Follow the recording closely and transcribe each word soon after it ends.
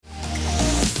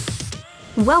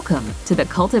Welcome to the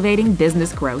Cultivating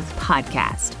Business Growth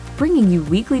podcast, bringing you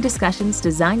weekly discussions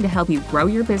designed to help you grow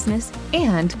your business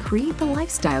and create the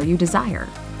lifestyle you desire.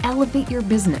 Elevate your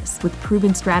business with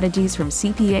proven strategies from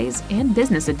CPAs and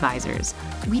business advisors.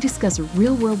 We discuss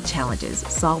real-world challenges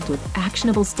solved with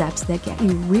actionable steps that get you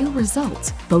real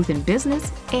results, both in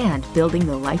business and building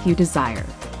the life you desire.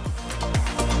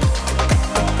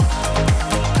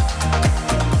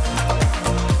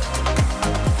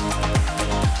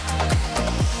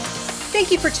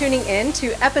 Thank you for tuning in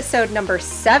to episode number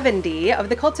 70 of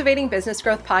the Cultivating Business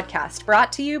Growth podcast,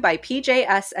 brought to you by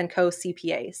PJS & Co.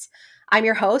 CPAs. I'm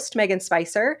your host, Megan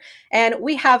Spicer, and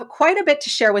we have quite a bit to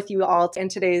share with you all in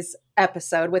today's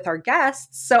episode with our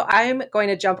guests, so I'm going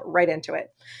to jump right into it.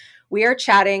 We are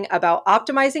chatting about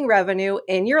optimizing revenue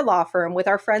in your law firm with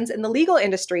our friends in the legal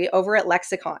industry over at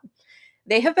Lexicon.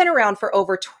 They have been around for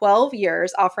over 12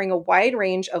 years, offering a wide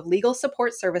range of legal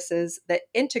support services that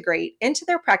integrate into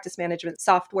their practice management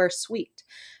software suite,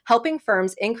 helping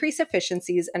firms increase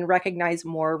efficiencies and recognize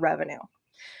more revenue.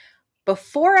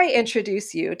 Before I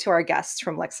introduce you to our guests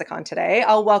from Lexicon today,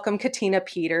 I'll welcome Katina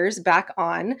Peters back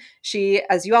on. She,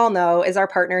 as you all know, is our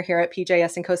partner here at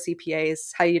PJS & Co.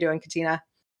 CPAs. How are you doing, Katina?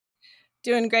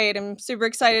 Doing great. I'm super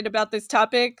excited about this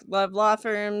topic. Love law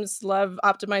firms, love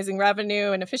optimizing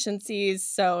revenue and efficiencies.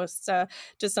 So it's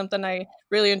just something I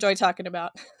really enjoy talking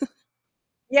about.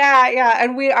 Yeah.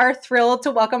 And we are thrilled to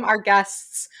welcome our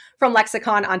guests from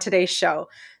Lexicon on today's show.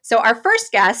 So our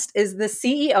first guest is the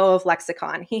CEO of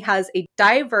Lexicon. He has a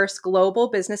diverse global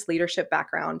business leadership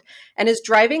background and is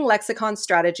driving Lexicon's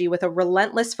strategy with a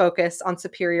relentless focus on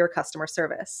superior customer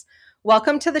service.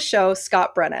 Welcome to the show,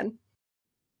 Scott Brennan.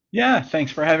 Yeah,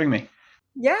 thanks for having me.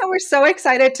 Yeah, we're so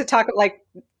excited to talk. Like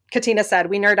Katina said,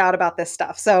 we nerd out about this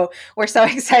stuff. So we're so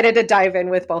excited to dive in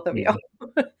with both of you.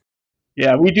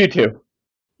 Yeah, we do too.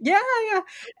 Yeah.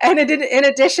 And in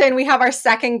addition, we have our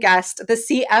second guest, the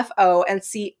CFO and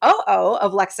COO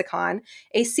of Lexicon,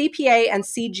 a CPA and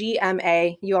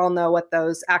CGMA. You all know what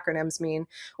those acronyms mean.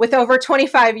 With over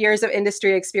 25 years of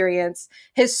industry experience,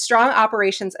 his strong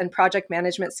operations and project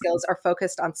management skills are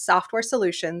focused on software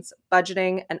solutions,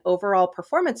 budgeting, and overall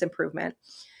performance improvement.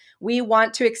 We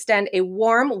want to extend a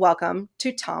warm welcome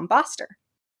to Tom Boster.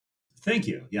 Thank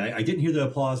you. Yeah, I didn't hear the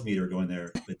applause meter going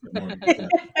there. But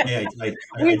I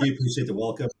do appreciate the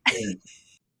welcome.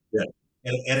 And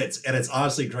it's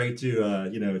honestly great to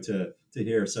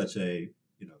hear such a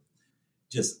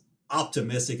just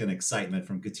optimistic and excitement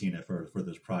from Katina for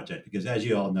this project, because as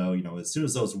you all know, as soon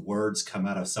as those words come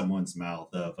out of someone's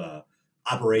mouth of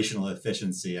operational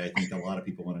efficiency, I think a lot of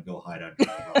people want to go hide under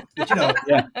it.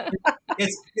 But,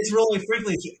 it's really,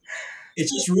 frankly, it's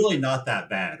just really not that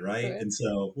bad, right? And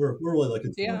so we're really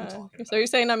looking forward to talking about it. So you're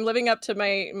saying I'm living up to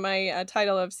my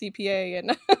title of CPA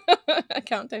and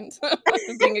accountant,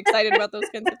 being excited about those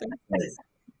kinds of things.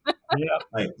 Yeah,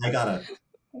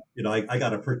 I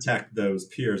gotta protect those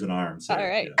peers and arms. All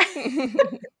right.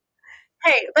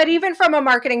 Hey, but even from a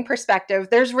marketing perspective,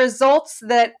 there's results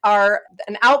that are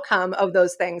an outcome of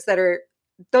those things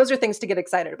those are things to get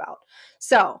excited about.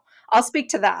 So I'll speak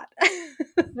to that.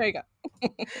 There you go.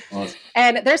 Awesome.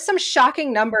 And there's some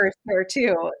shocking numbers there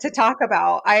too to talk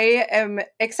about. I am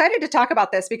excited to talk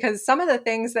about this because some of the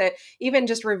things that, even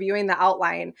just reviewing the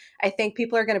outline, I think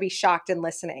people are going to be shocked in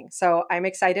listening. So I'm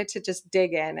excited to just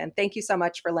dig in, and thank you so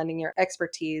much for lending your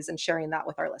expertise and sharing that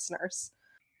with our listeners.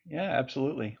 Yeah,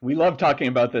 absolutely. We love talking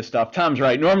about this stuff. Tom's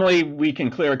right. Normally we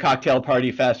can clear a cocktail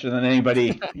party faster than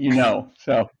anybody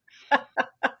so.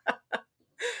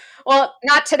 Well,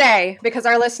 not today, because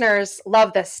our listeners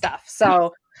love this stuff.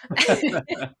 So,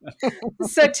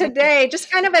 so today,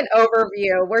 just kind of an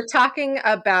overview. We're talking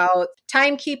about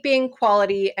timekeeping,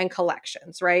 quality, and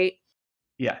collections, right?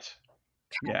 Yes.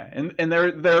 Yeah, and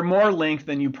they're more linked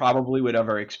than you probably would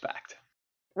ever expect.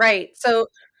 Right. So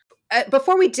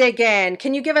before we dig in,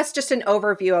 can you give us just an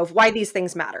overview of why these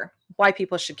things matter, why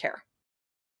people should care?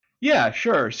 Yeah,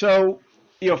 sure. So,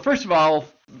 first of all,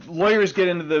 lawyers get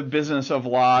into the business of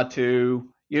law to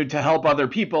help other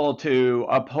people to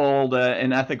uphold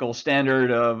an ethical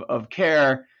standard of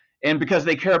care, and because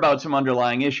they care about some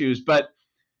underlying issues. But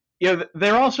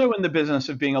they're also in the business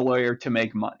of being a lawyer to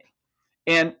make money,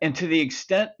 and to the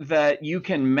extent that you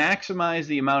can maximize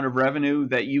the amount of revenue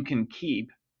that you can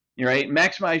keep, right?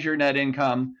 Maximize your net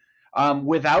income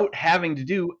without having to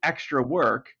do extra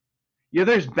work.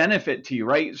 There's benefit to you,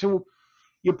 right? So.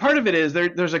 Part of it is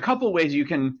there's a couple of ways you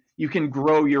can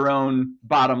grow your own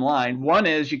bottom line. One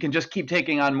is you can just keep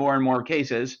taking on more and more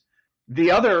cases.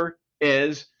 The other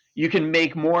is you can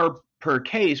make more per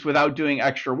case without doing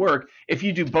extra work. If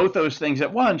you do both those things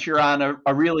at once, you're on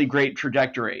a really great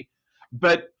trajectory.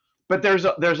 But but there's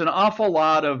an awful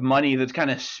lot of money that's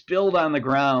kind of spilled on the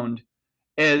ground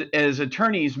as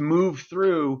attorneys move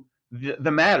through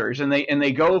the matters, and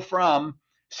they go from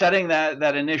setting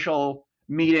that initial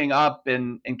meeting up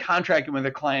and contracting with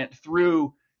a client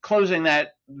through closing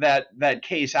that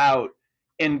case out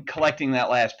and collecting that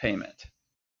last payment.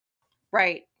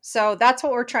 Right. So that's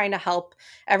what we're trying to help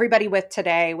everybody with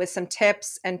today, with some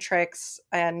tips and tricks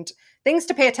and things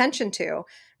to pay attention to,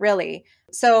 really.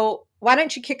 So why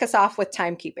don't you kick us off with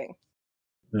timekeeping?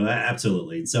 No,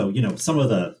 absolutely. So, some of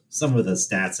the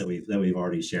stats that we've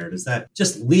already shared is that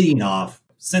just leading off,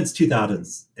 since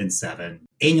 2007,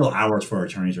 annual hours for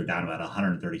attorneys are down about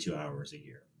 132 hours a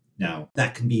year. Now,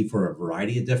 that can be for a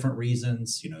variety of different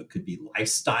reasons. It could be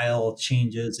lifestyle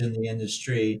changes in the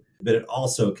industry, but it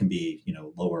also can be,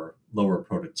 lower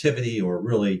productivity, or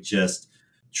really just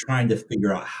trying to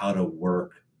figure out how to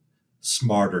work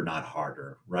smarter, not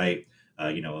harder, right?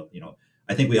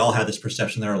 I think we all have this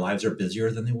perception that our lives are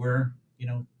busier than they were,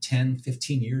 10,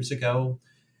 15 years ago.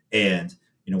 And,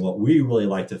 what we really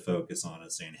like to focus on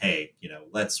is saying, hey,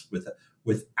 let's,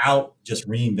 without just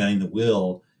reinventing the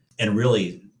wheel and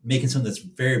really making something that's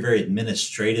very, very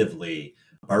administratively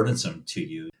burdensome to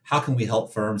you, how can we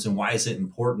help firms, and why is it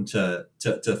important to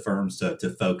firms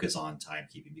to focus on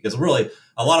timekeeping? Because really,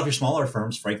 a lot of your smaller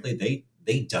firms, frankly, they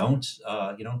don't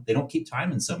keep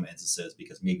time in some instances,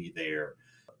 because maybe they're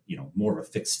more of a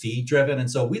fixed fee driven.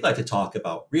 And so we'd like to talk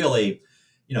about really,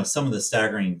 some of the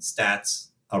staggering stats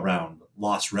around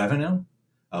lost revenue.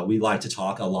 We like to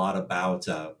talk a lot about,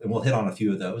 and we'll hit on a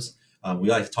few of those. We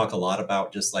like to talk a lot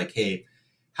about just like, hey,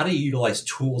 how do you utilize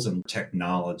tools and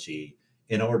technology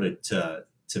in order to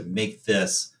make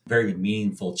this very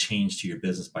meaningful change to your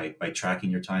business by tracking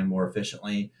your time more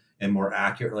efficiently and more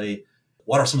accurately?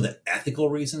 What are some of the ethical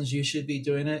reasons you should be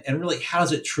doing it? And really, how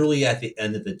does it truly at the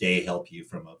end of the day help you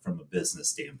from a business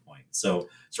standpoint? So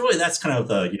really that's kind of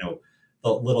the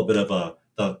little bit of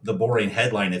the boring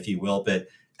headline, if you will. But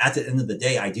at the end of the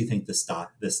day, I do think the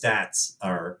stats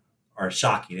are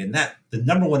shocking. And that the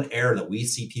number one error that we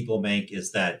see people make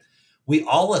is that we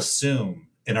all assume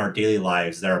in our daily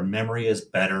lives that our memory is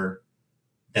better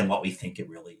than what we think it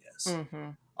really is. Mm-hmm.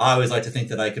 I always like to think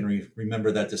that I can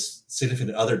remember that this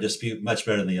significant other dispute much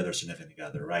better than the other significant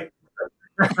other, right?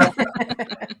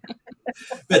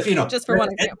 But, just for one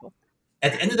example.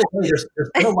 At the end of the day, there's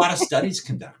been a lot of studies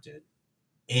conducted.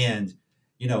 And,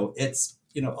 it's,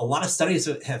 a lot of studies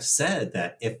have said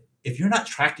that if you're not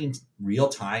tracking real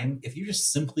time, if you're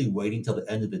just simply waiting till the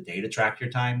end of the day to track your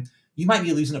time, you might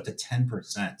be losing up to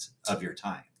 10% of your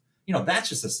time. That's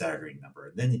just a staggering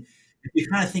number. Then if you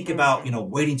kind of think about,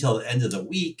 waiting till the end of the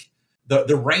week,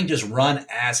 the ranges run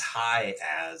as high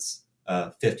as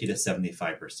 50 to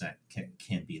 75%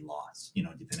 can be lost,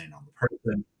 depending on the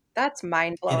person. That's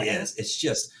mind blowing. It is. It's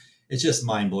just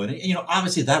mind blowing. And,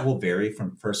 obviously that will vary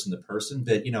from person to person,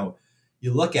 but,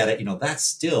 you look at it, that's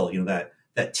still,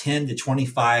 that 10 to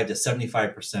 25 to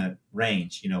 75%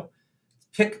 range,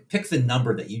 pick the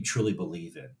number that you truly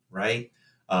believe in. Right.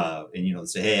 And,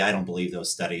 say, hey, I don't believe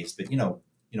those studies, but,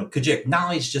 could you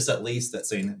acknowledge just at least that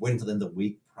saying waiting until the end of the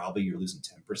week, probably you're losing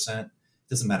 10%.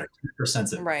 Doesn't matter. 10%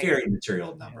 is a very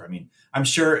material number. I mean, I'm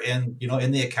sure in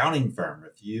the accounting firm,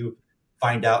 if you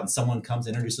find out and someone comes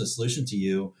to introduce a solution to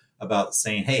you about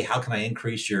saying, hey, how can I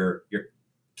increase your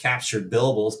captured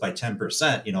billables by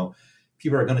 10%?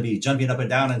 People are going to be jumping up and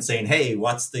down and saying, hey,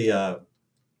 what's the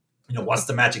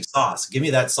magic sauce? Give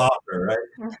me that software, right?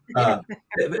 But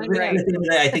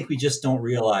I think we just don't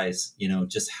realize,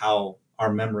 just how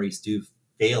our memories do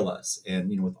fail us. And,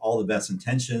 with all the best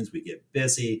intentions, we get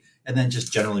busy, and then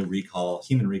just generally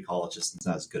human recall is just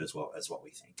not as good as what we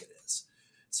think it is.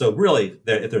 So really,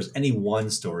 if there's any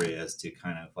one story as to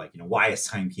kind of like, why is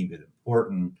timekeeping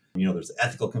important? There's an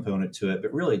ethical component to it,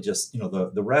 but really just,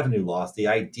 the revenue loss, the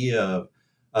idea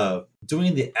of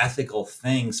doing the ethical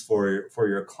things for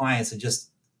your clients and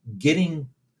just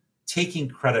taking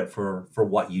credit for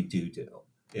what you do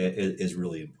is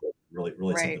really important.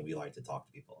 Really something we like to talk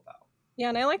to people about. Yeah,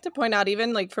 and I like to point out,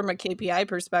 even like from a KPI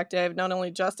perspective, not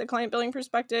only just a client billing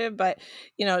perspective, but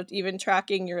even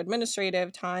tracking your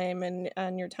administrative time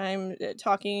and your time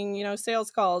talking, sales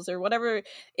calls or whatever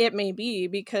it may be.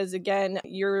 Because again,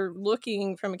 you're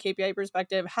looking from a KPI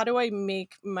perspective, how do I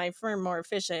make my firm more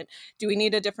efficient? Do we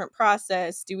need a different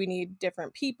process? Do we need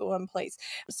different people in place?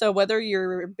 So whether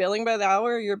you're billing by the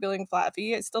hour or you're billing flat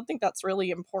fee, I still think that's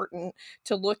really important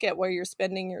to look at where you're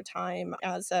spending your time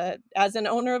as an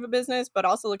owner of a business, but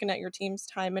also looking at your team's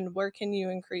time and where can you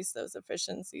increase those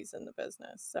efficiencies in the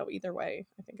business. So either way,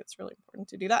 I think it's really important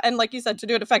to do that. And like you said, to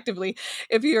do it effectively.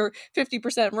 If you're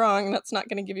 50% wrong, that's not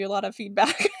going to give you a lot of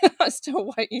feedback as to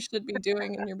what you should be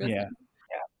doing in your business.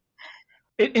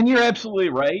 And you're absolutely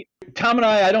right. Tom and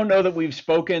I don't know that we've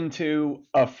spoken to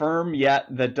a firm yet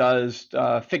that does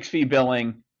fixed fee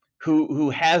billing who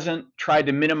hasn't tried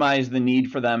to minimize the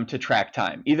need for them to track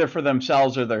time, either for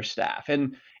themselves or their staff.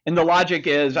 And the logic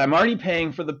is, I'm already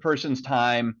paying for the person's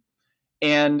time,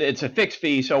 and it's a fixed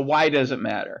fee, so why does it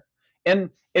matter?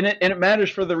 And it matters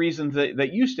for the reasons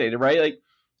that you stated, right? Like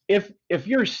if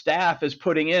your staff is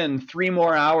putting in 3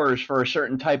 more hours for a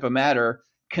certain type of matter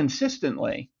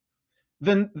consistently,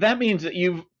 then that means that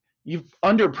you've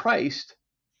underpriced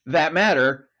that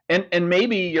matter, and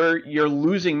maybe you're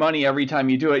losing money every time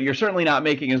you do it. You're certainly not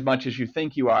making as much as you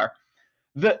think you are.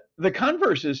 The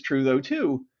converse is true though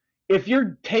too. If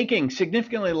you're taking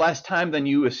significantly less time than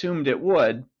you assumed it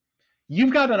would,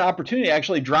 you've got an opportunity to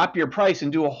actually drop your price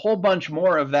and do a whole bunch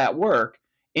more of that work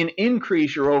and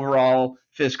increase your overall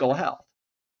fiscal health.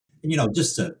 And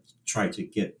just to try to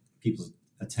get people's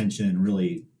attention and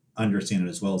really understand it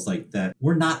as well, is like that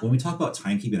when we talk about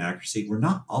timekeeping accuracy, we're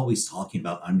not always talking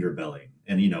about underbilling.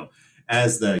 And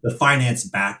as the finance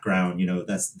background,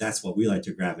 that's what we like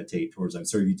to gravitate towards. I'm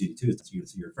sure you do too,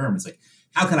 to your firm. It's like,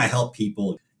 how can I help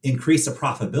people increase the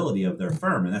profitability of their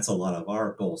firm? And that's a lot of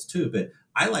our goals too. But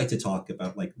I like to talk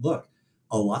about, like, look,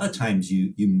 a lot of times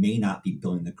you may not be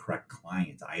billing the correct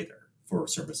client either for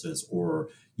services, or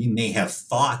you may have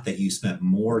thought that you spent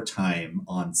more time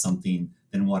on something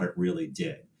than what it really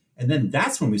did. And then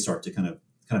that's when we start to kind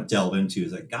of delve into,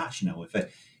 is like, gosh,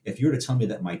 if you were to tell me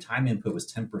that my time input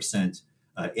was 10%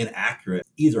 inaccurate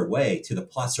either way, to the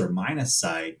plus or minus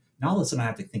side, now all of a sudden I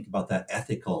have to think about that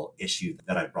ethical issue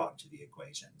that I brought into the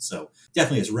equation. So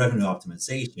definitely, it's revenue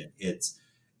optimization.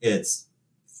 It's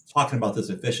talking about those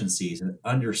efficiencies and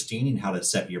understanding how to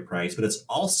set your price, but it's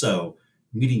also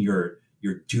meeting your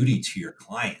duty to your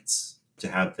clients to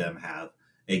have them have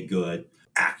a good,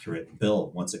 accurate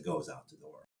bill once it goes out the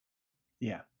door.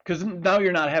 Yeah, because now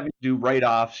you're not having to do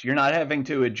write-offs. You're not having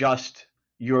to adjust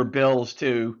your bills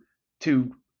to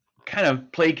kind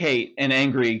of placate an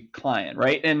angry client,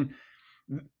 right? And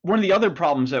one of the other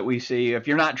problems that we see, if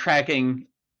you're not tracking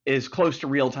as close to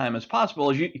real time as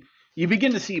possible, is you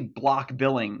begin to see block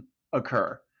billing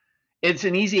occur. It's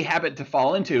an easy habit to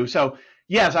fall into. So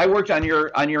yes, I worked on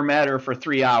your matter for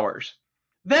 3 hours.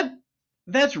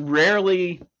 That's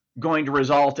rarely going to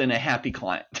result in a happy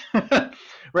client,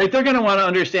 right? They're going to want to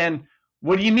understand,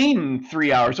 what do you mean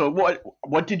 3 hours? So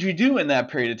what did you do in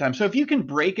that period of time? So if you can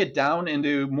break it down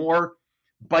into more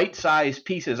bite-sized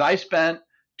pieces. I spent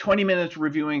 20 minutes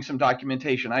reviewing some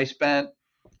documentation. I spent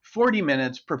 40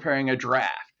 minutes preparing a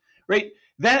draft, right?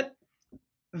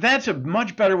 That's a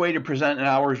much better way to present an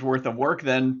hour's worth of work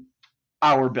than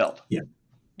hour billed. Yeah.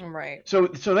 Right. So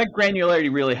that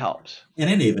granularity really helps. And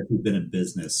any of it, who've been in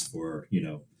business for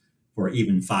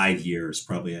even 5 years,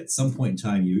 probably at some point in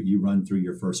time, you run through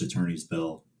your first attorney's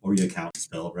bill or your accountant's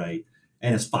bill, right?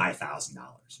 And it's $5,000,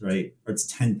 right? Or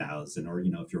it's $10,000, or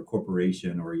if you're a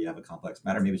corporation or you have a complex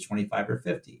matter, maybe it's 25 or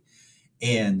 50.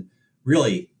 And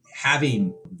really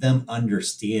having them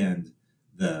understand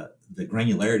the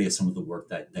granularity of some of the work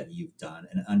that you've done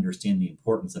and understand the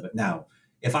importance of it. Now,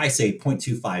 if I say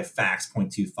 0.25 fax,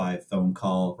 0.25 phone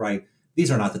call, right?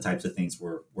 These are not the types of things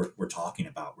we're talking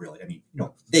about, really. I mean,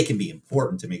 they can be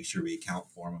important to make sure we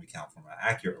account for them and we account for them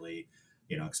accurately,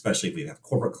 especially if we have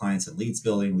corporate clients and leads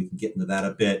building. We can get into that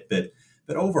a bit, but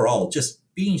overall, just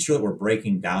being sure that we're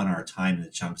breaking down our time into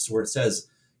chunks where it says,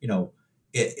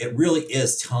 it really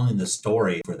is telling the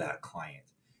story for that client.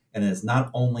 And it not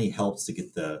only helps to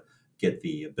get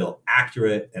the bill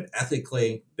accurate and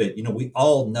ethically, but we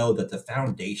all know that the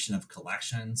foundation of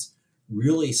collections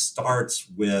really starts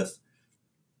with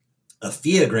a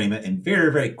fee agreement and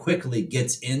very, very quickly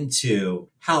gets into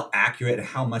how accurate and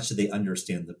how much do they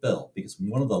understand the bill. Because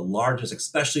one of the largest,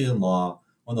 especially in law,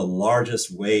 one of the largest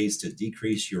ways to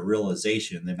decrease your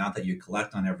realization, the amount that you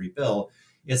collect on every bill,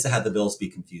 is to have the bills be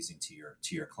confusing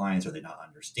to your clients, or they not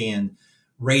understand,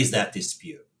 raise that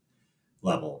dispute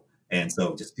level. And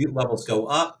so dispute levels go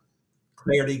up,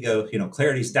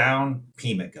 clarity's down,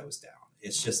 payment goes down.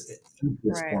 It's just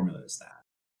this formula is that.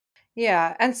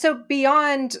 Yeah. And so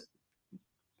beyond,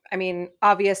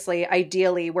 obviously,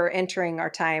 ideally, we're entering our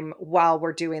time while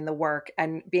we're doing the work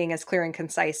and being as clear and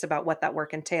concise about what that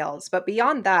work entails. But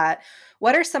beyond that,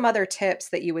 what are some other tips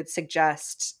that you would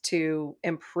suggest to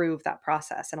improve that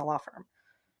process in a law firm?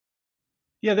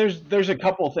 Yeah, there's a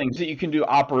couple of things that you can do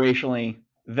operationally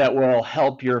that will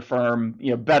help your firm,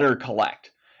 better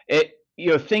collect.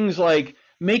 things like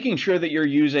making sure that you're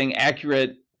using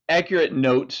accurate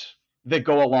notes that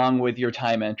go along with your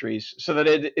time entries so that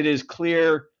it is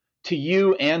clear to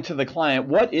you and to the client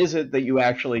what is it that you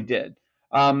actually did.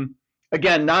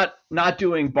 Again, not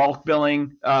doing bulk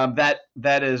billing. That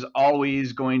is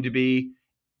always going to be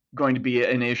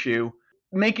an issue.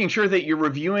 Making sure that you're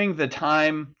reviewing the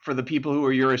time for the people who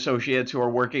are your associates who are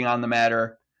working on the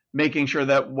matter, making sure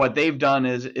that what they've done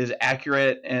is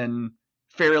accurate and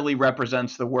fairly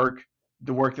represents the work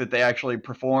that they actually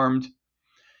performed.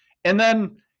 And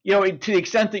then, to the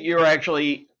extent that you're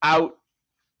actually out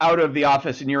of the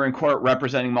office and you're in court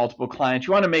representing multiple clients,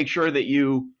 you want to make sure that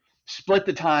you split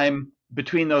the time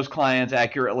between those clients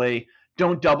accurately.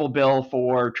 Don't double bill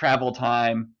for travel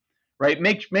time, right?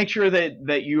 Make sure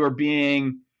that you are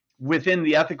being within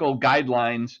the ethical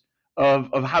guidelines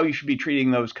of how you should be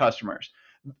treating those customers.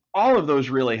 All of those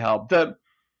really help. The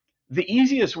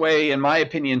easiest way, in my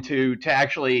opinion, to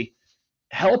actually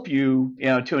help you,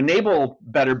 to enable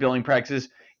better billing practices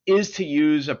is to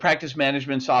use a practice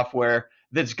management software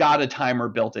that's got a timer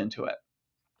built into it,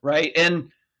 right? And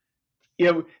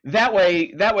that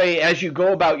way as you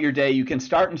go about your day, you can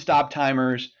start and stop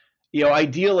timers,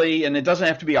 ideally, and it doesn't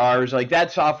have to be ours, like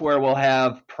that software will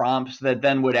have prompts that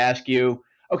then would ask you,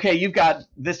 okay, you've got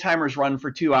this timer's run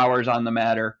for 2 hours on the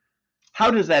matter.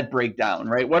 How does that break down,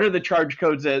 right? What are the charge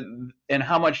codes and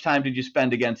how much time did you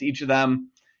spend against each of them?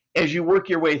 As you work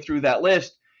your way through that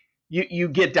list, you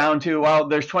get down to, well,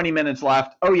 there's 20 minutes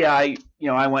left. Oh yeah,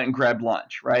 I went and grabbed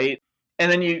lunch, right?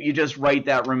 And then you just write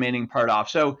that remaining part off.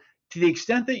 So to the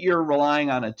extent that you're relying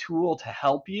on a tool to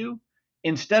help you,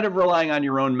 instead of relying on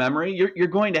your own memory, you're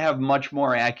going to have much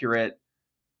more accurate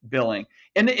billing.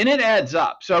 And it adds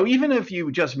up. So even if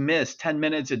you just miss 10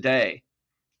 minutes a day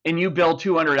and you bill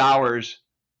 200 hours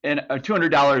and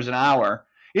 $200 an hour,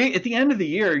 at the end of the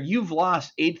year, you've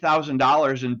lost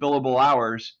 $8,000 in billable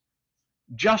hours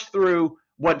just through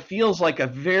what feels like a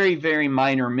very, very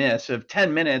minor miss of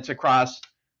 10 minutes across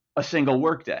a single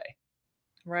workday.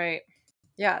 Right.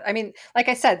 Yeah. I mean, like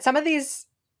I said, some of these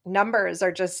numbers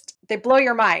are just, they blow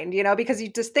your mind, because you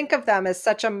just think of them as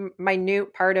such a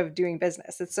minute part of doing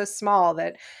business. It's so small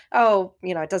that,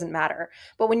 it doesn't matter.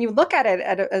 But when you look at it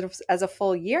as a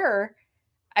full year,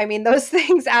 I mean, those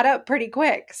things add up pretty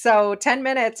quick. So 10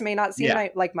 minutes may not seem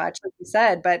like much, like you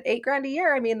said, but $8,000 a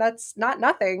year, I mean, that's not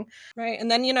nothing. Right. And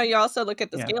then, you also look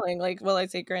at the scaling, like, well,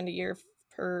 it's $8,000 a year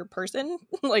per person.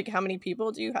 Like, how many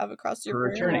people do you have across your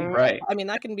per firm? attorney, right? I mean,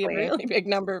 that can be a really big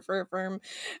number for a firm,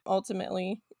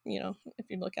 ultimately, if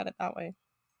you look at it that way.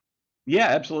 Yeah,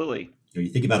 absolutely. You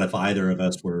think about if either of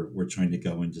us were trying to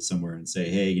go into somewhere and say,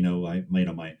 hey,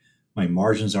 my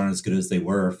margins aren't as good as they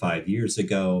were 5 years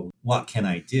ago. What can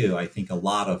I do? I think a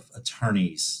lot of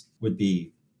attorneys would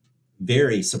be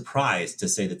very surprised to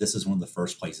say that this is one of the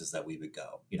first places that we would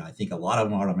go. I think a lot of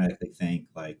them automatically think,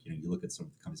 like, you look at some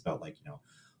of the companies about, like,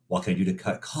 what can I do to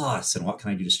cut costs and what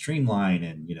can I do to streamline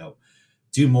and,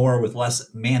 do more with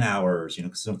less man hours,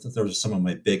 because those are some of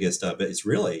my biggest, but it's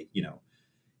really,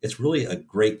 it's really a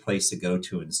great place to go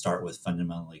to and start with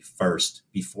fundamentally first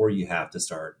before you have to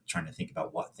start trying to think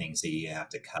about what things that you have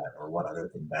to cut or what other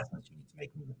investments you need to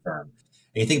make in the firm.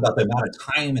 And you think about the amount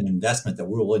of time and investment that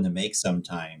we're willing to make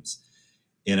sometimes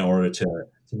in order to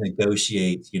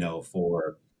negotiate,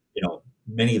 for,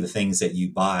 many of the things that you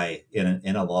buy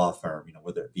in a law firm,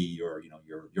 whether it be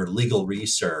your legal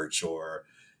research or,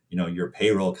 your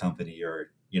payroll company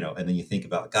or, and then you think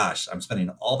about, gosh, I'm spending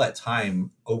all that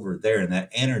time over there and that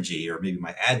energy, or maybe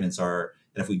my admins are,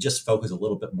 and if we just focus a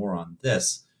little bit more on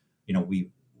this,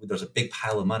 there's a big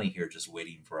pile of money here just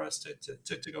waiting for us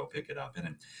to go pick it up.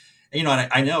 And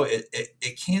I know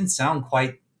it can sound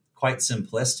quite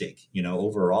simplistic,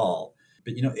 overall,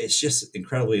 but, it's just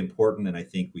incredibly important. And I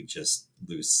think we just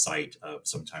lose sight of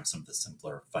sometimes some of the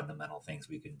simpler fundamental things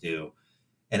we can do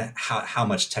and how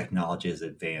much technology has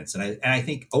advanced. And I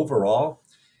think overall,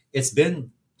 it's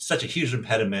been such a huge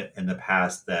impediment in the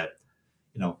past that,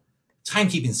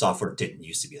 timekeeping software didn't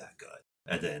used to be that good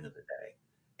at the end of the day.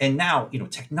 And now,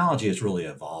 technology has really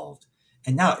evolved.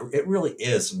 And now it really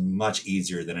is much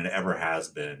easier than it ever has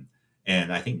been.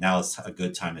 And I think now is a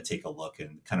good time to take a look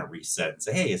and kind of reset and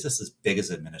say, hey, is this as big as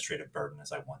an administrative burden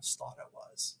as I once thought it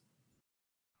was?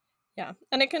 Yeah.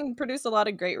 And it can produce a lot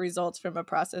of great results from a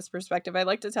process perspective. I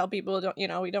like to tell people,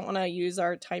 we don't want to use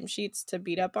our timesheets to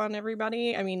beat up on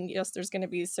everybody. I mean, yes, there's going to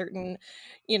be certain,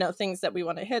 things that we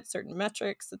want to hit, certain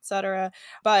metrics, et cetera.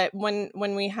 But when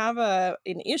we have an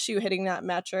issue hitting that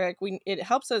metric, it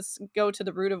helps us go to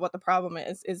the root of what the problem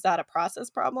is. Is that a process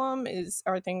problem?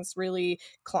 Are things really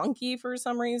clunky for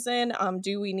some reason?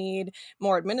 Do we need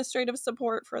more administrative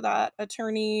support for that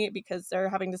attorney because they're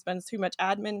having to spend too much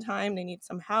admin time? They need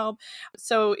some help.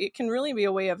 So it can really be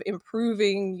a way of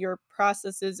improving your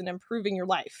processes and improving your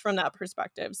life from that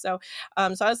perspective. So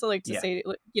I also like to say,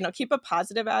 keep a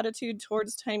positive attitude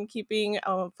towards timekeeping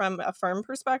from a firm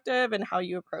perspective and how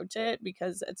you approach it,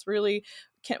 because it's really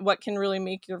what can really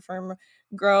make your firm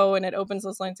grow, and it opens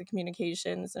those lines of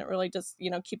communications, and it really just,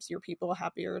 keeps your people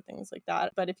happier, things like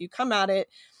that. But if you come at it,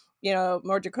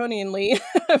 more draconianly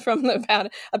from a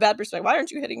bad perspective. Why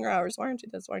aren't you hitting your hours? Why aren't you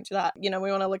this? Why aren't you that? We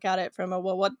want to look at it from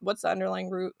what's the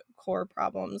underlying root core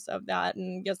problems of that?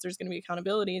 And yes, there's going to be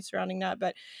accountability surrounding that,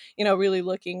 but, really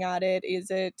looking at it,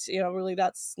 is it, really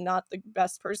that's not the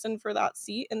best person for that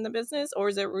seat in the business? Or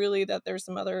is it really that there's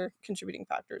some other contributing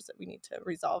factors that we need to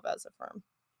resolve as a firm?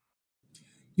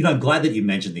 I'm glad that you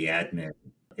mentioned the admin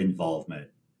involvement.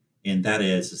 And that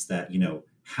is that,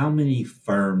 how many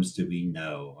firms do we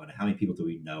know and how many people do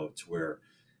we know to where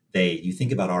you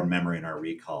think about our memory and our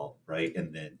recall, right?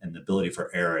 And the ability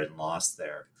for error and loss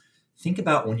there. Think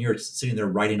about when you're sitting there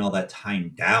writing all that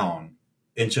time down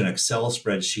into an Excel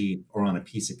spreadsheet or on a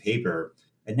piece of paper,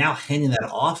 and now handing that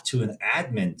off to an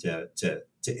admin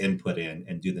to input in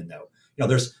and do the note.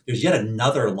 There's yet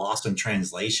another loss in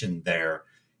translation there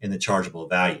in the chargeable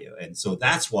value. And so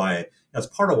that's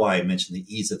part of why I mentioned the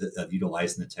ease of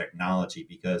utilizing the technology,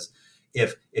 because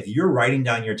if you're writing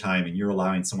down your time and you're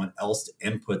allowing someone else to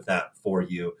input that for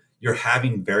you, you're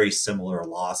having very similar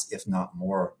loss, if not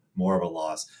more of a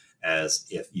loss, as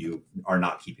if you are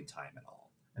not keeping time at all.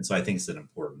 And so I think it's an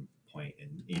important point.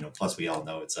 And, plus we all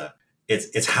know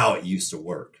it's how it used to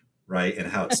work, right? And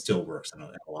how it still works in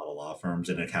a lot of law firms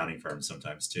and accounting firms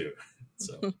sometimes too.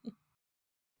 So.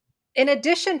 In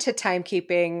addition to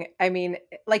timekeeping, I mean,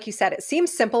 like you said, it seems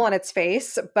simple on its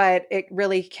face, but it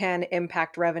really can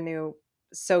impact revenue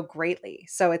so greatly.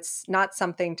 So it's not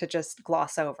something to just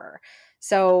gloss over.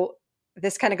 So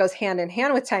this kind of goes hand in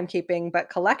hand with timekeeping, but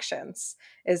collections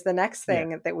is the next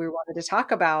thing that we wanted to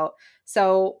talk about.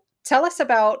 So tell us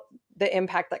about the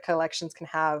impact that collections can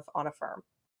have on a firm.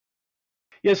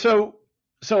 Yeah, so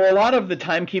a lot of the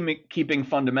timekeeping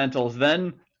fundamentals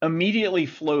then immediately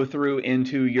flow through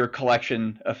into your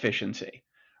collection efficiency,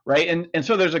 right? And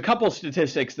so there's a couple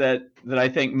statistics that I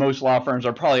think most law firms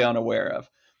are probably unaware of.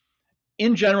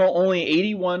 In general, only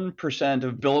 81%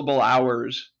 of billable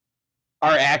hours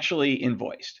are actually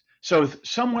invoiced. So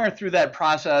somewhere through that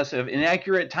process of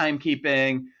inaccurate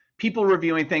timekeeping, people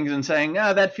reviewing things and saying,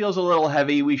 that feels a little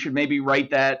heavy, we should maybe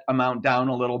write that amount down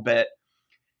a little bit.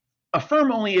 A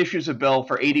firm only issues a bill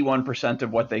for 81% of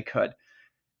what they could.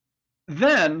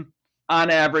 Then, on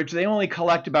average, they only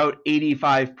collect about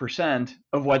 85%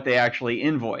 of what they actually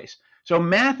invoice. So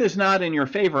math is not in your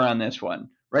favor on this one,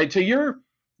 right? So you're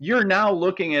now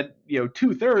looking at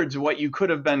 2/3 of what you could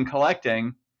have been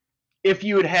collecting if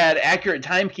you had accurate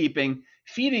timekeeping,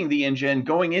 feeding the engine,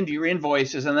 going into your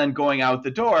invoices, and then going out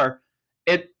the door.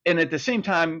 And at the same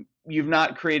time, you've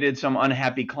not created some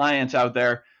unhappy clients out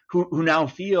there who now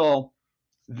feel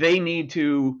they need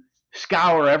to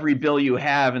scour every bill you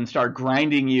have and start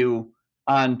grinding you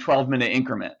on 12-minute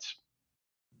increments.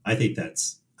 I think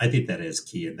that is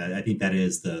key, and I think that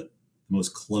is the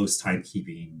most close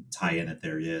timekeeping tie-in that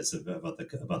there is about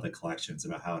the collections,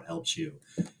 about how it helps you,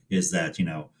 is that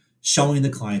showing the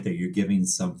client that you're giving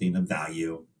something of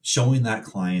value, showing that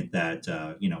client that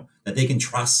that they can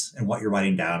trust in what you're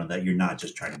writing down, and that you're not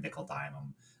just trying to nickel dime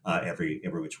them every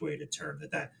which way to turn.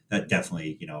 That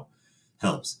definitely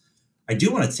helps. I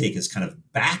do want to take us kind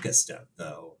of back a step,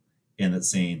 though, in that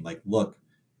saying, like, look,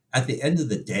 at the end of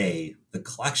the day, the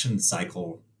collection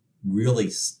cycle really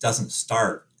doesn't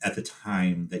start at the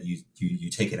time that you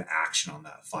take an action on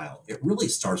that file. It really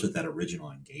starts with that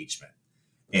original engagement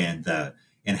and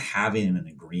having an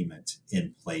agreement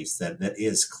in place that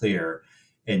is clear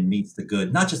and meets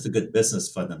not just the good business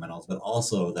fundamentals, but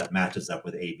also that matches up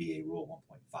with ABA Rule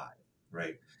 1.5,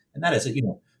 right? And that is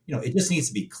it just needs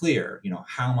to be clear.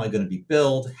 How am I going to be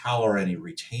billed? How are any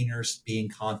retainers being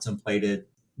contemplated?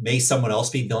 May someone else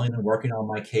be billing and working on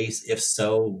my case? If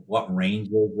so, what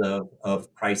ranges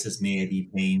of prices may I be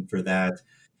paying for that?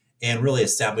 And really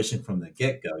establishing from the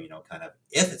get-go, kind of,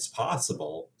 if it's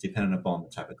possible, depending upon the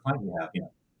type of client you have,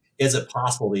 is it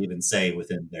possible to even say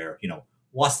within there,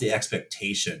 what's the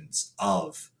expectations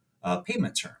of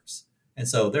payment terms. And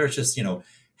so there's just,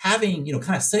 having,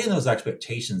 kind of setting those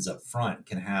expectations up front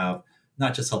can have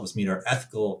not just help us meet our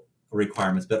ethical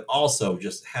requirements, but also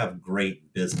just have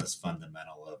great business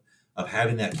fundamental of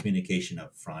having that communication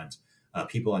up front.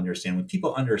 People understand. When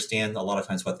people understand a lot of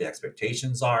times what the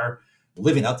expectations are,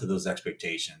 living up to those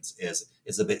expectations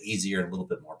is a bit easier and a little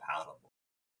bit more palatable.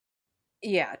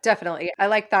 Yeah, definitely. I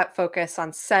like that focus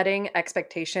on setting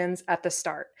expectations at the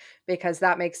start because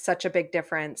that makes such a big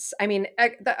difference. I mean,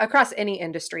 across any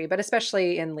industry, but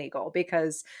especially in legal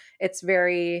because it's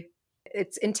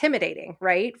intimidating,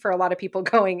 right? For a lot of people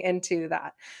going into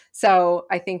that. So,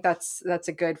 I think that's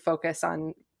a good focus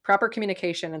on proper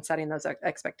communication and setting those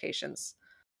expectations.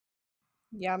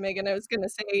 Yeah, Megan, I was going to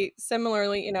say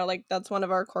similarly, like that's one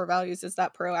of our core values is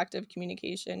that proactive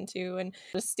communication too. And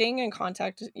just staying in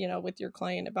contact, with your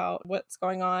client about what's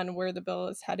going on, where the bill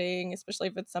is heading, especially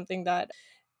if it's something that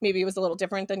maybe was a little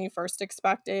different than you first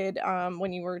expected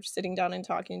when you were sitting down and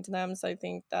talking to them. So I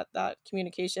think that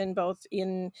communication, both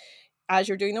in as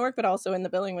you're doing the work, but also in the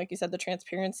billing, like you said, the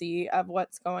transparency of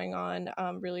what's going on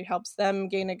really helps them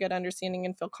gain a good understanding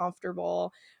and feel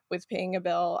comfortable with paying a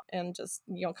bill and just,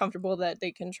 comfortable that they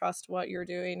can trust what you're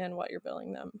doing and what you're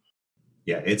billing them.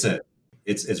 Yeah, it's a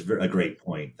great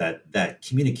point that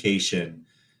communication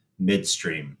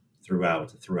midstream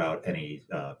throughout any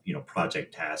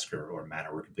project task or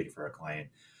matter we're completing for our client.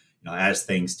 As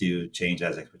things do change,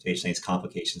 as expectations,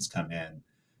 complications come in,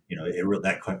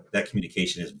 that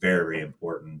communication is very, very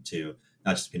important to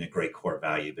not just being a great core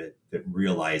value, but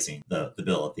realizing the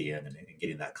bill at the end and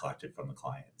getting that collected from the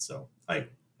client. So I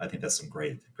think that's some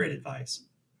great advice.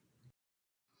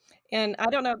 And I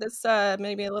don't know, this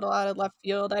may be a little out of left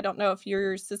field. I don't know if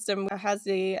your system has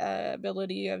the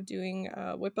ability of doing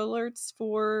WIP alerts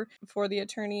for the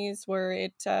attorneys, where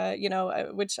it,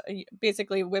 which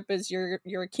basically WIP is your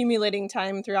accumulating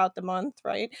time throughout the month,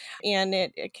 right? And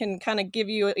it can kind of give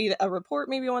you a report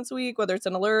maybe once a week, whether it's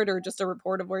an alert or just a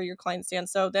report of where your client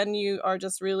stands. So then you are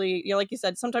just really, like you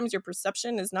said, sometimes your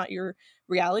perception is not your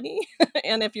reality.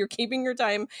 And if you're keeping your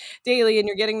time daily and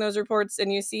you're getting those reports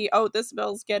and you see, oh, this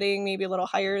bill's getting maybe a little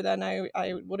higher than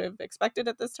I would have expected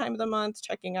at this time of the month,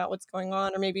 checking out what's going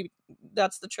on, or maybe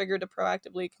that's the trigger to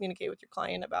proactively communicate with your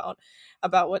client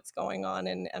about what's going on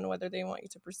and whether they want you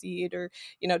to proceed, or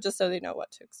just so they know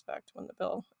what to expect when the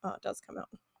bill does come out.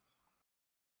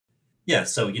 Yeah,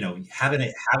 so having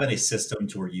a system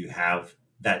to where you have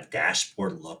that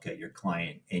dashboard look at your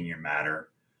client in your matter,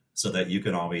 so that you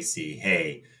can always see,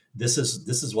 hey, this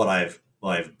is what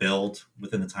I've billed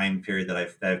within the time period that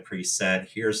I've preset.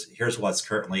 Here's what's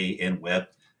currently in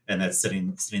WIP, and that's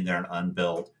sitting there and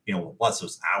unbilled. What's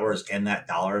those hours and that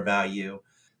dollar value.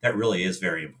 That really is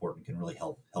very important. Can really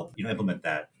help implement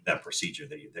that procedure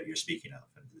that you're speaking of.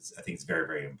 And I think it's very,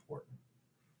 very important.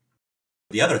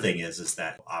 The other thing is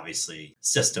that obviously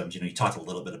systems, you talked a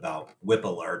little bit about WIP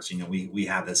alerts. We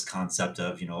have this concept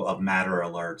of matter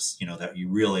alerts, that you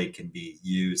really can be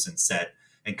used and set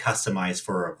and customized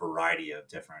for a variety of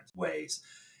different ways.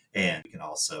 And you can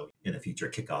also in the future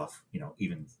kick off,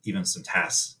 even some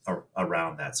tasks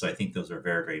around that. So I think those are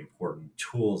very, very important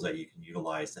tools that you can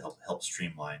utilize to help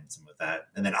streamline some of that.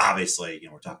 And then obviously,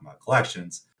 we're talking about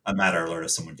collections, a matter alert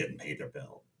if someone didn't pay their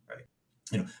bill.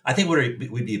 I think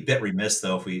we'd be a bit remiss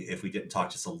though if we didn't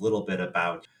talk just a little bit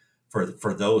about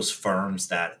for those firms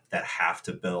that have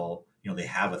to bill. They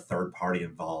have a third party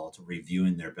involved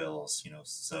reviewing their bills.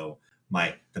 So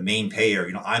the main payer.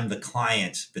 I'm the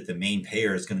client, but the main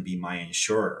payer is going to be my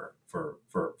insurer,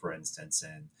 for instance,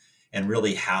 and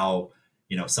really how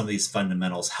some of these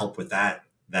fundamentals help with that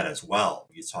as well.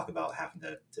 You talk about having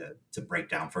to break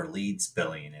down for leads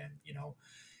billing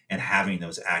and having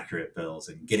those accurate bills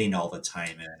and getting all the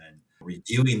time in and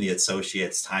reviewing the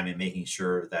associates' time and making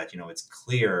sure that, it's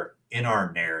clear in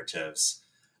our narratives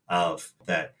of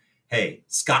that, hey,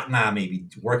 Scott and I may be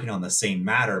working on the same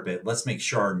matter, but let's make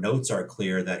sure our notes are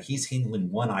clear that he's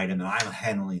handling one item and I'm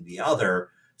handling the other,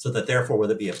 so that therefore,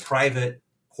 whether it be a private,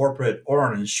 corporate, or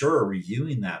an insurer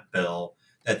reviewing that bill,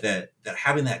 that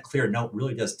having that clear note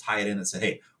really does tie it in and say,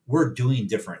 hey, we're doing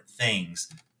different things.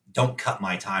 Don't cut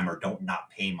my time or don't not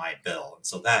pay my bill. And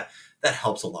so that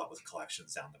helps a lot with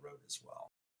collections down the road as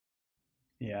well.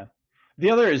 Yeah.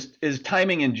 The other is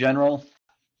timing in general.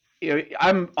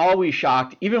 I'm always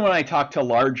shocked, even when I talk to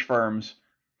large firms,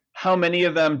 how many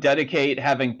of them dedicate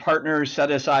having partners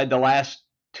set aside the last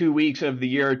 2 weeks of the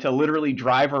year to literally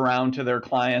drive around to their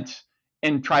clients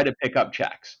and try to pick up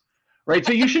checks, right?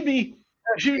 So you should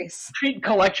treat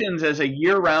collections as a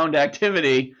year-round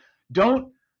activity.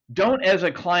 Don't as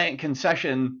a client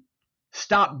concession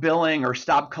stop billing or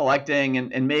stop collecting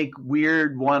and make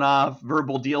weird one-off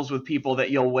verbal deals with people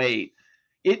that you'll wait.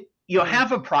 You'll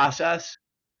have a process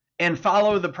and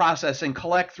follow the process and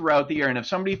collect throughout the year. And if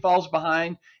somebody falls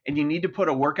behind and you need to put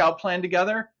a workout plan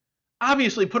together,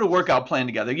 obviously put a workout plan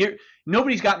together.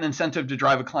 Nobody's got an incentive to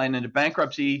drive a client into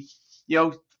bankruptcy.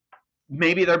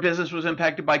 Maybe their business was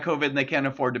impacted by COVID and they can't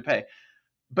afford to pay.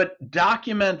 But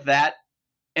document that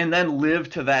and then live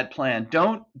to that plan.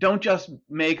 Don't just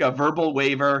make a verbal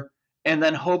waiver and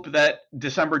then hope that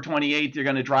December 28th you're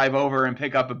going to drive over and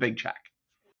pick up a big check.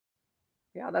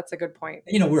 Yeah, that's a good point.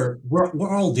 We're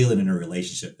all dealing in a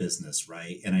relationship business,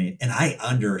 right? And I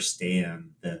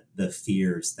understand the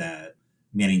fears that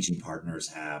managing partners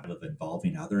have of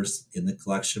involving others in the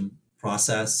collection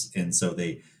process, and so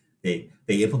they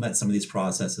implement some of these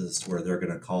processes where they're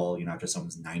going to call after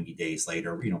someone's 90 days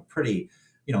later, pretty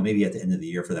maybe at the end of the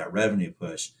year for that revenue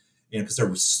push, because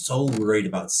they're so worried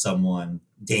about someone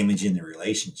damaging the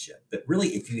relationship. But really,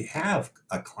 if you have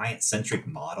a client-centric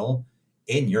model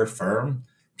in your firm,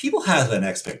 people have an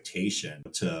expectation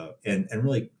to and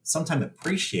really sometimes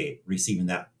appreciate receiving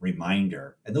that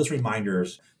reminder. And those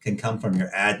reminders can come from your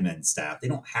admin staff. They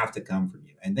don't have to come from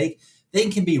you. And they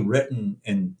can be written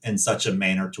in such a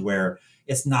manner to where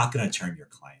it's not going to turn your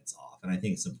clients off. And I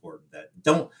think it's important that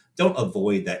don't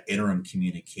avoid that interim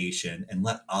communication and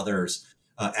let others,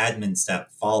 admin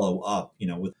staff, follow up,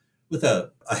 with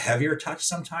a heavier touch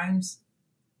sometimes.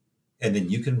 And then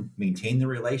you can maintain the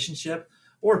relationship,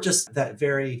 or just that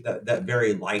very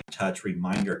light touch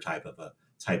reminder type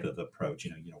of approach.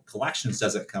 Collections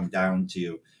doesn't come down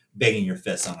to banging your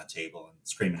fists on a table and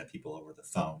screaming at people over the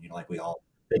phone. Like we all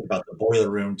think about the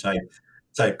boiler room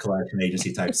type collection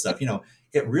agency type stuff.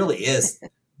 It really is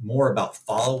more about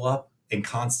follow up and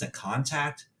constant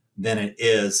contact than it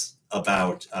is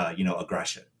about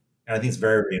aggression. And I think it's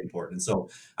very, very important. So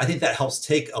I think that helps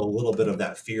take a little bit of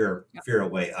that fear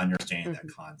away, understanding that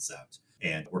concept.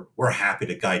 And we're happy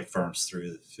to guide firms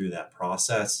through that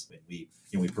process. And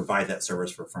we provide that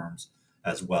service for firms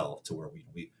as well, to where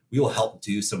we will help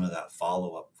do some of that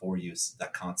follow up for you,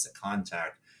 that constant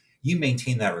contact. You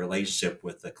maintain that relationship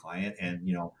with the client,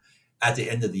 and at the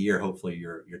end of the year, hopefully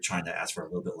you're trying to ask for a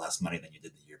little bit less money than you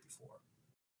did the year before.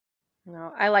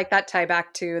 No, I like that tie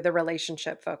back to the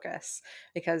relationship focus,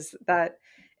 because that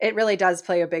it really does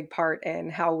play a big part in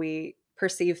how we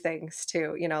perceive things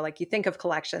too. Like you think of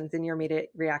collections and your immediate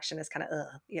reaction is kind of,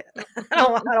 I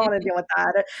don't want to deal with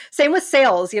that. Same with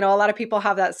sales. A lot of people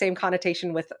have that same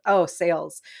connotation with,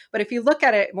 sales. But if you look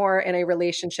at it more in a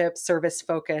relationship service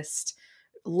focused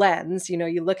lens,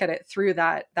 you look at it through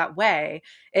that way,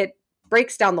 it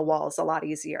breaks down the walls a lot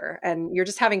easier. And you're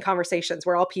just having conversations.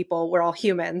 We're all people, we're all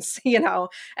humans,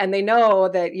 and they know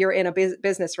that you're in a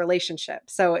business relationship.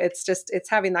 So it's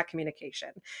having that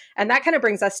communication. And that kind of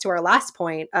brings us to our last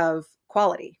point of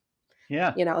quality.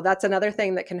 Yeah. That's another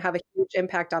thing that can have a huge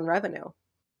impact on revenue.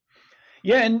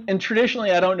 Yeah. And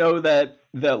traditionally, I don't know that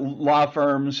law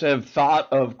firms have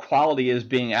thought of quality as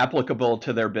being applicable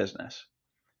to their business.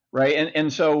 Right.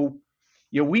 And so,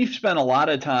 we've spent a lot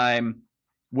of time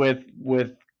with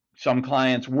some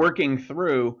clients working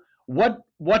through what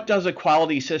does a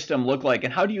quality system look like,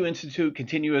 and how do you institute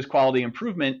continuous quality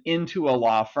improvement into a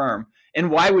law firm, and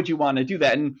why would you want to do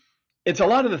that? And it's a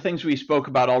lot of the things we spoke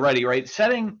about already, right?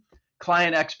 Setting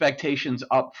client expectations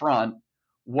up front.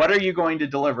 What are you going to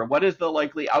deliver? What is the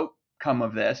likely outcome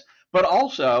of this? But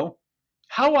also,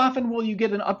 how often will you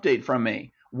get an update from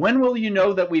me? When will you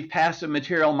know that we've passed a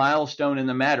material milestone in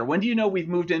the matter? When do you know we've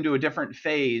moved into a different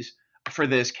phase for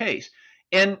this case?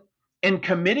 And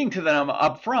committing to them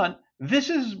up front, this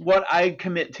is what I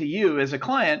commit to you as a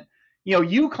client.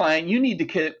 You client, you need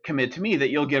to commit to me that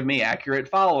you'll give me accurate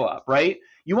follow-up, right?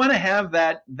 You want to have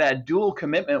that dual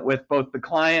commitment with both the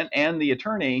client and the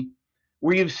attorney,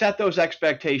 where you've set those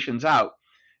expectations out.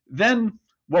 Then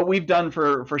what we've done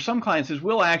for some clients is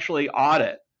we'll actually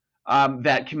audit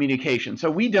that communication.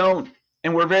 So we don't,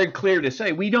 and we're very clear to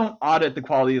say, we don't audit the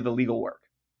quality of the legal work.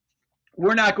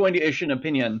 We're not going to issue an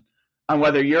opinion on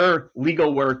whether your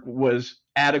legal work was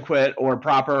adequate or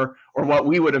proper or what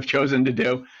we would have chosen to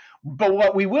do. But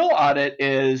what we will audit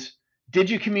is, did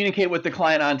you communicate with the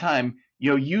client on time?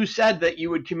 You said that you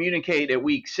would communicate at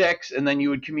week 6, and then you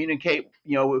would communicate,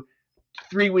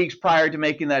 3 weeks prior to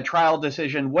making that trial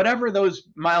decision. Whatever those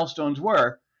milestones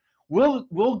were,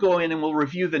 we'll go in and we'll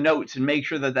review the notes and make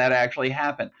sure that actually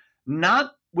happened.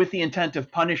 Not with the intent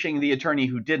of punishing the attorney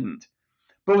who didn't,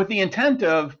 but with the intent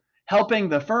of helping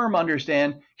the firm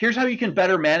understand, here's how you can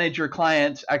better manage your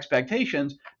client's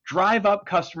expectations, drive up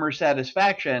customer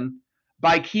satisfaction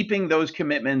by keeping those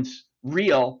commitments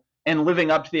real and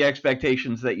living up to the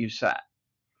expectations that you set.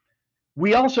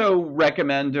 We also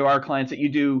recommend to our clients that you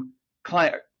do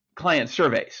client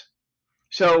surveys.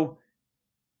 So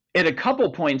at a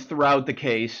couple points throughout the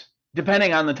case,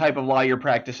 depending on the type of law you're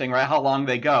practicing, right, how long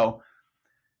they go,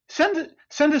 send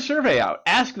a survey out.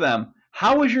 Ask them,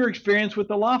 how was your experience with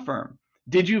the law firm?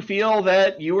 Did you feel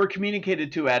that you were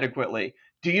communicated to adequately?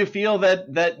 Do you feel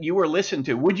that you were listened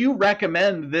to? Would you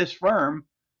recommend this firm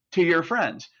to your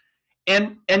friends?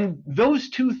 And those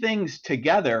two things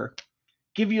together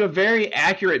give you a very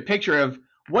accurate picture of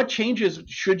what changes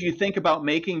should you think about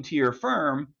making to your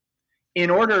firm in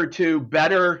order to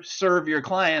better serve your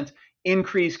clients,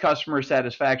 increase customer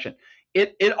satisfaction.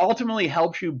 It ultimately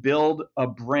helps you build a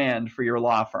brand for your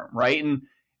law firm, right? And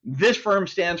this firm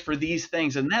stands for these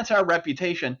things, and that's our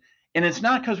reputation. And it's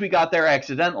not because we got there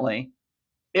accidentally.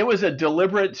 It was a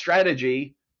deliberate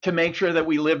strategy to make sure that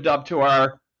we lived up to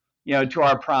our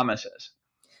promises.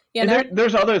 Yeah, and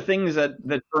there's other things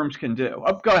that firms can do.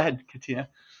 Oh, go ahead, Katina.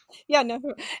 Yeah, no,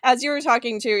 as you were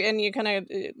talking to, and you kind of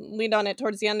leaned on it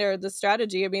towards the end there, the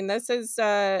strategy. I mean, this is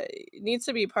needs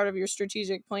to be part of your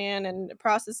strategic plan and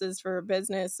processes for a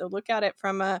business. So look at it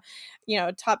from a,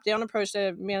 top-down approach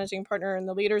to managing partner, and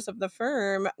the leaders of the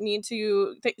firm need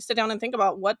to sit down and think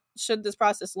about what should this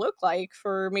process look like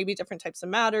for maybe different types of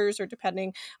matters or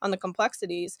depending on the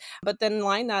complexities. But then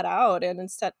line that out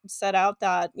and set out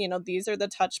that, these are the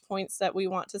touch points that we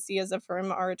want to see as a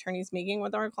firm, our attorneys making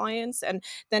with our clients. And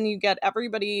then you get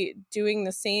everybody doing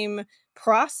the same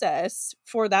process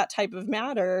for that type of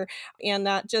matter. And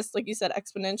that just, like you said,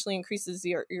 exponentially increases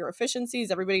your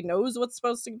efficiencies. Everybody knows what's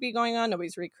supposed to be going on.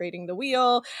 Nobody's recreating the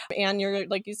wheel. And you're,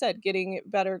 like you said, getting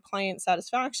better client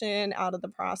satisfaction out of the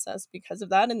process because of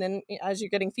that. And then as you're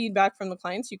getting feedback from the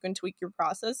clients, you can tweak your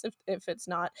process if it's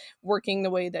not working the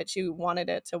way that you wanted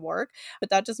it to work. But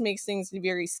that just makes things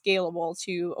very scalable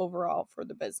to overall for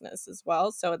the business as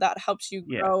well. So that helps you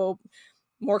grow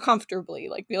more comfortably,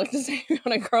 like we like to say, we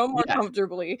want to grow more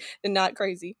comfortably and not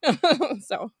crazy.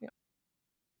 So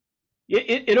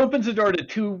it opens the door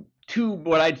to two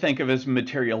what I'd think of as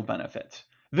material benefits.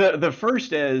 The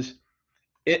first is,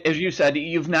 as you said,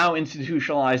 you've now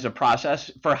institutionalized a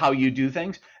process for how you do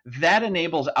things that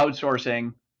enables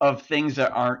outsourcing of things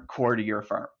that aren't core to your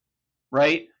firm,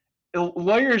 right?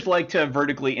 Lawyers like to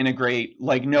vertically integrate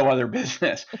like no other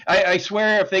business. I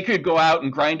swear if they could go out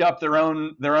and grind up their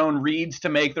own reeds to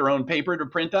make their own paper to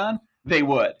print on, they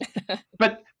would.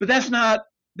 But that's not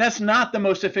the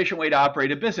most efficient way to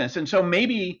operate a business. And so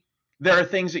maybe there are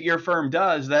things that your firm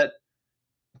does that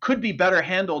could be better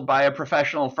handled by a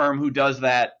professional firm who does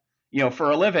that,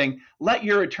 for a living. Let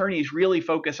your attorneys really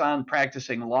focus on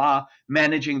practicing law,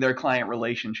 managing their client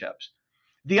relationships.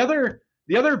 The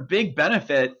other big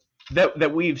benefit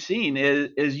that we've seen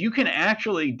is you can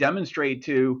actually demonstrate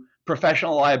to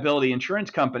professional liability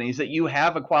insurance companies that you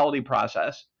have a quality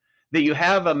process, that you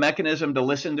have a mechanism to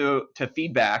listen to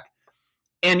feedback,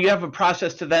 and you have a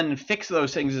process to then fix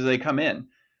those things as they come in.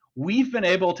 We've been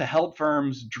able to help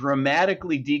firms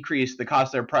dramatically decrease the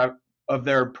cost of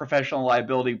their professional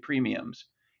liability premiums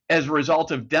as a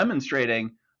result of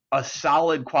demonstrating a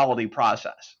solid quality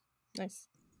process. Nice.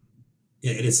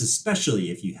 Yeah, it is,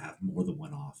 especially if you have more than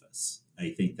one office.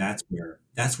 I think that's where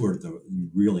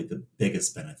the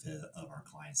biggest benefit of our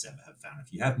clients have found.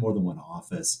 If you have more than one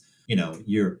office,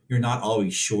 you're not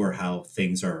always sure how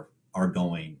things are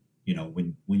going,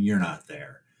 when you're not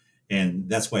there. And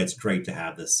that's why it's great to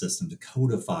have this system to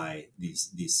codify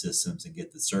these systems and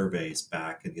get the surveys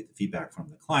back and get the feedback from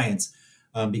the clients.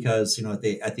 Because at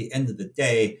the end of the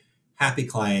day, happy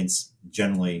clients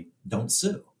generally don't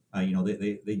sue.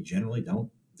 They generally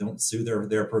don't sue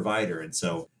their provider. And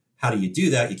so how do you do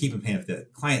that? You keep them paying for the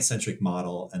client-centric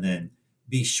model, and then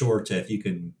be sure to, if you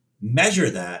can measure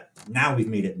that, now we've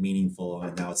made it meaningful,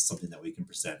 and now it's something that we can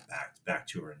present back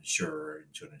to our insurer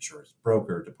and to an insurance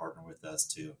broker to partner with us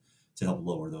to help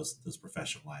lower those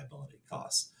professional liability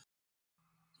costs.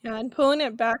 Yeah, and pulling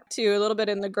it back to a little bit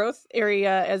in the growth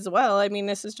area as well. I mean,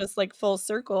 this is just like full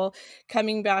circle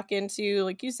coming back into,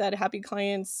 like you said, happy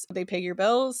clients, they pay your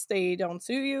bills, they don't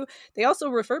sue you. They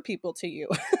also refer people to you.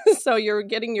 So you're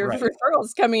getting your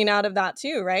referrals coming out of that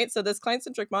too, right? So this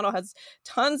client-centric model has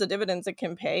tons of dividends it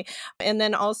can pay. And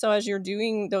then also as you're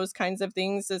doing those kinds of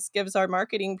things, this gives our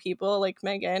marketing people like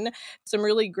Megan some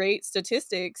really great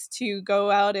statistics to go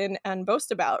out and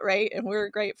boast about, right? And we're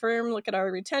a great firm. Look at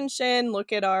our retention,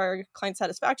 look at our client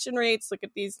satisfaction rates, look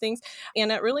at these things.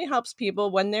 And it really helps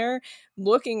people when they're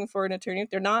looking for an attorney, if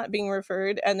they're not being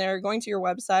referred and they're going to your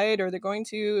website or they're going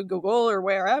to Google or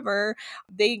wherever,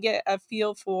 they get a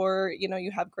feel for,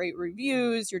 you have great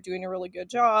reviews, you're doing a really good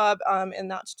job. And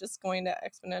that's just going to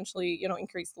exponentially,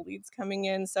 increase the leads coming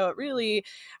in. So it really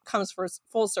comes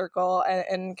full circle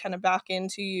and kind of back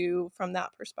into you from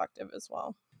that perspective as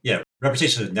well. Yeah,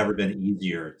 reputation has never been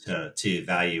easier to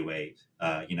evaluate,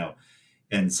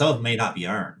 and some of them may not be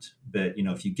earned, but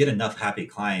if you get enough happy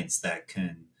clients that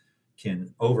can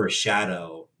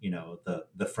overshadow,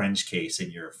 the fringe case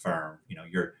in your firm,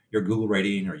 your Google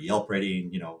rating or Yelp rating,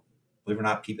 believe it or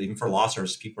not, people, even for law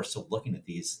services, people are still looking at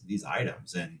these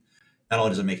items. And not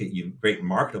only does it make it you great and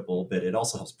marketable, but it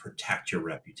also helps protect your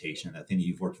reputation. That thing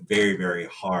you've worked very, very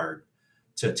hard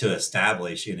to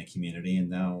establish in a community. And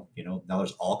now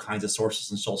there's all kinds of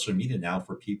sources in social media now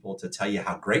for people to tell you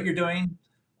how great you're doing,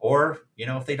 or,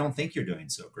 if they don't think you're doing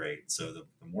so great. So the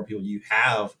more people you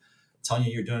have telling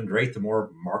you you're doing great, the more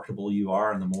marketable you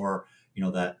are, and the more,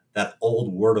 that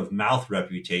old word of mouth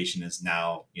reputation is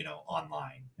now,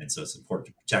 online. And so it's important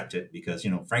to protect it because,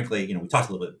 frankly, we talked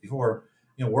a little bit before,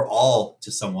 we're all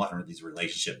to somewhat under these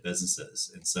relationship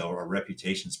businesses. And so our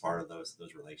reputation is part of those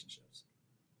relationships.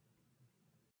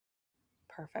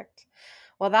 Perfect.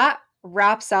 Well, that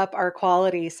wraps up our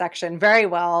quality section very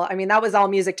well. I mean, that was all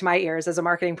music to my ears as a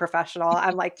marketing professional.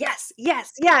 I'm like, yes,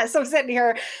 yes, yes. I'm sitting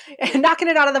here knocking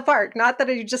it out of the park. Not that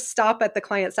you just stop at the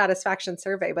client satisfaction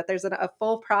survey, but there's a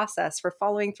full process for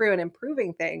following through and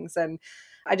improving things. And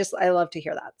I love to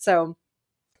hear that. So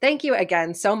thank you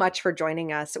again so much for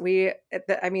joining us.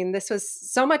 This was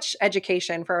so much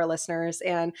education for our listeners.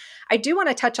 And I do want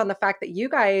to touch on the fact that you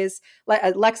guys,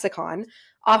 Lexicon,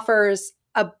 offers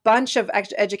a bunch of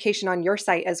education on your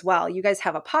site as well. You guys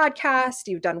have a podcast,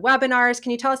 you've done webinars.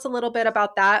 Can you tell us a little bit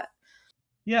about that?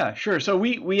 Yeah, sure. So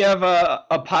we have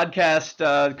a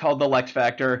podcast called The Lex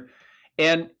Factor,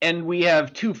 and we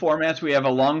have two formats. We have a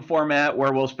long format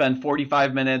where we'll spend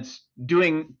 45 minutes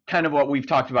doing kind of what we've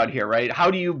talked about here, right?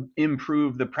 How do you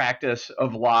improve the practice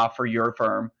of law for your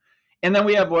firm? And then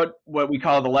we have what we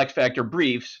call the Lex Factor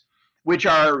briefs, which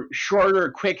are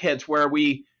shorter, quick hits where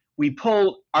we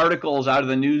pull articles out of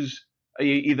the news,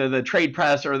 either the trade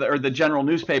press or the general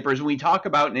newspapers, and we talk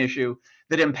about an issue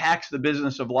that impacts the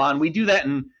business of law. And we do that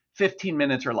in 15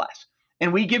 minutes or less.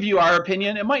 And we give you our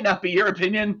opinion. It might not be your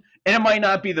opinion, and it might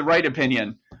not be the right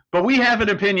opinion, but we have an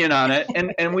opinion on it,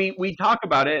 and we talk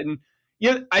about it. And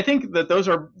I think that those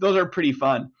are pretty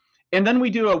fun. And then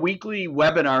we do a weekly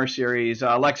webinar series,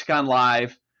 Lexicon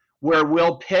Live, where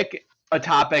we'll pick a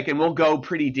topic and we'll go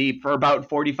pretty deep for about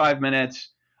 45 minutes.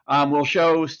 We'll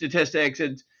show statistics.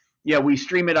 We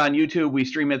stream it on YouTube. We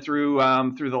stream it through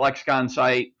the Lexicon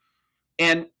site,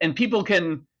 and people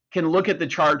can look at the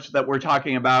charts that we're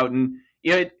talking about. And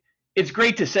it's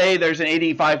great to say there's an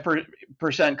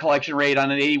 85% collection rate on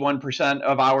an 81%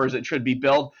 of hours that should be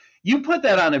billed. You put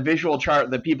that on a visual chart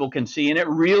that people can see, and it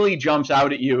really jumps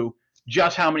out at you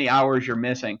just how many hours you're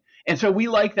missing. And so we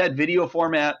like that video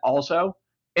format also.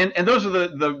 And those are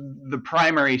the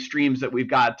primary streams that we've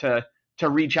got to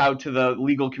reach out to the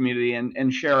legal community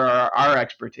and share our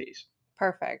expertise.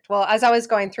 Perfect. Well, as I was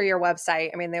going through your website,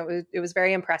 it was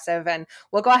very impressive. And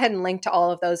we'll go ahead and link to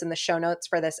all of those in the show notes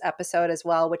for this episode as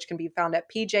well, which can be found at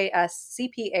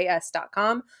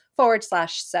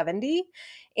pjscpas.com/70.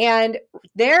 And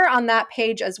there on that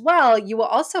page as well, you will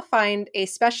also find a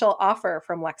special offer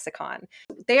from Lexicon.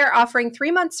 They are offering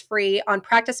 3 months free on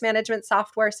practice management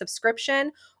software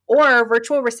subscription or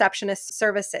virtual receptionist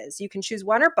services. You can choose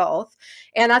one or both,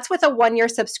 and that's with a 1-year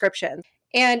subscription.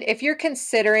 And if you're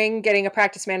considering getting a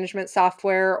practice management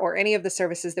software or any of the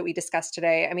services that we discussed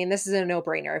today, this is a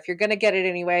no-brainer. If you're going to get it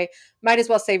anyway, might as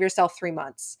well save yourself 3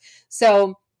 months.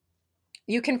 So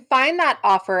you can find that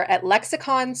offer at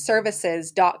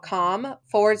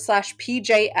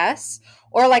lexiconservices.com/PJS,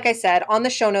 or like I said, on the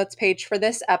show notes page for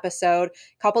this episode,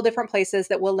 a couple different places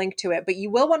that will link to it. But you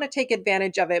will want to take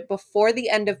advantage of it before the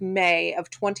end of May of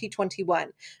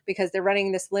 2021, because they're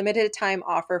running this limited time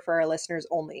offer for our listeners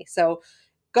only. So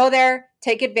go there,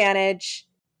 take advantage,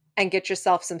 and get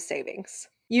yourself some savings.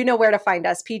 You know where to find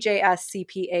us,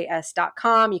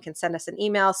 pjscpas.com. You can send us an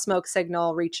email, smoke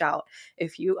signal, reach out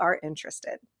if you are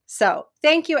interested. So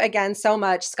thank you again so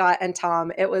much, Scott and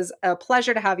Tom. It was a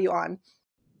pleasure to have you on.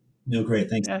 No, great.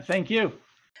 Thanks. Yeah, thank you.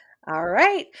 All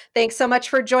right. Thanks so much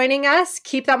for joining us.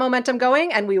 Keep that momentum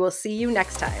going, and we will see you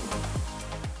next time.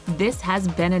 This has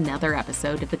been another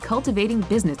episode of the Cultivating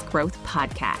Business Growth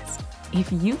podcast.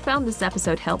 If you found this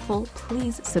episode helpful,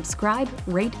 please subscribe,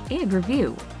 rate, and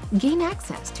review. Gain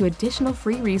access to additional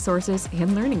free resources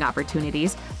and learning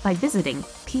opportunities by visiting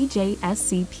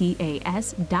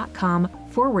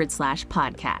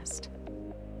pjscpas.com/podcast.